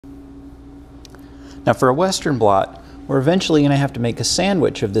Now for a Western blot, we're eventually going to have to make a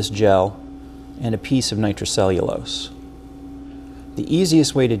sandwich of this gel and a piece of nitrocellulose. The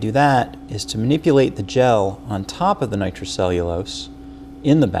easiest way to do that is to manipulate the gel on top of the nitrocellulose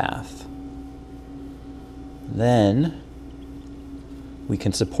in the bath. Then we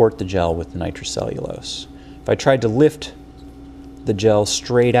can support the gel with the nitrocellulose. If I tried to lift the gel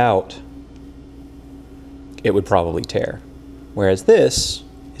straight out, it would probably tear, whereas this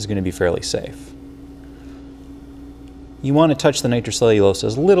is going to be fairly safe. You want to touch the nitrocellulose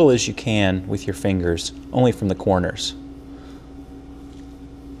as little as you can with your fingers, only from the corners.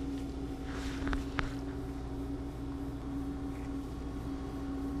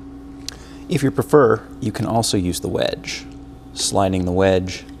 If you prefer, you can also use the wedge, sliding the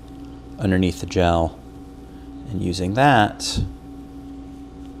wedge underneath the gel and using that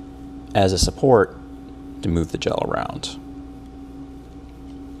as a support to move the gel around.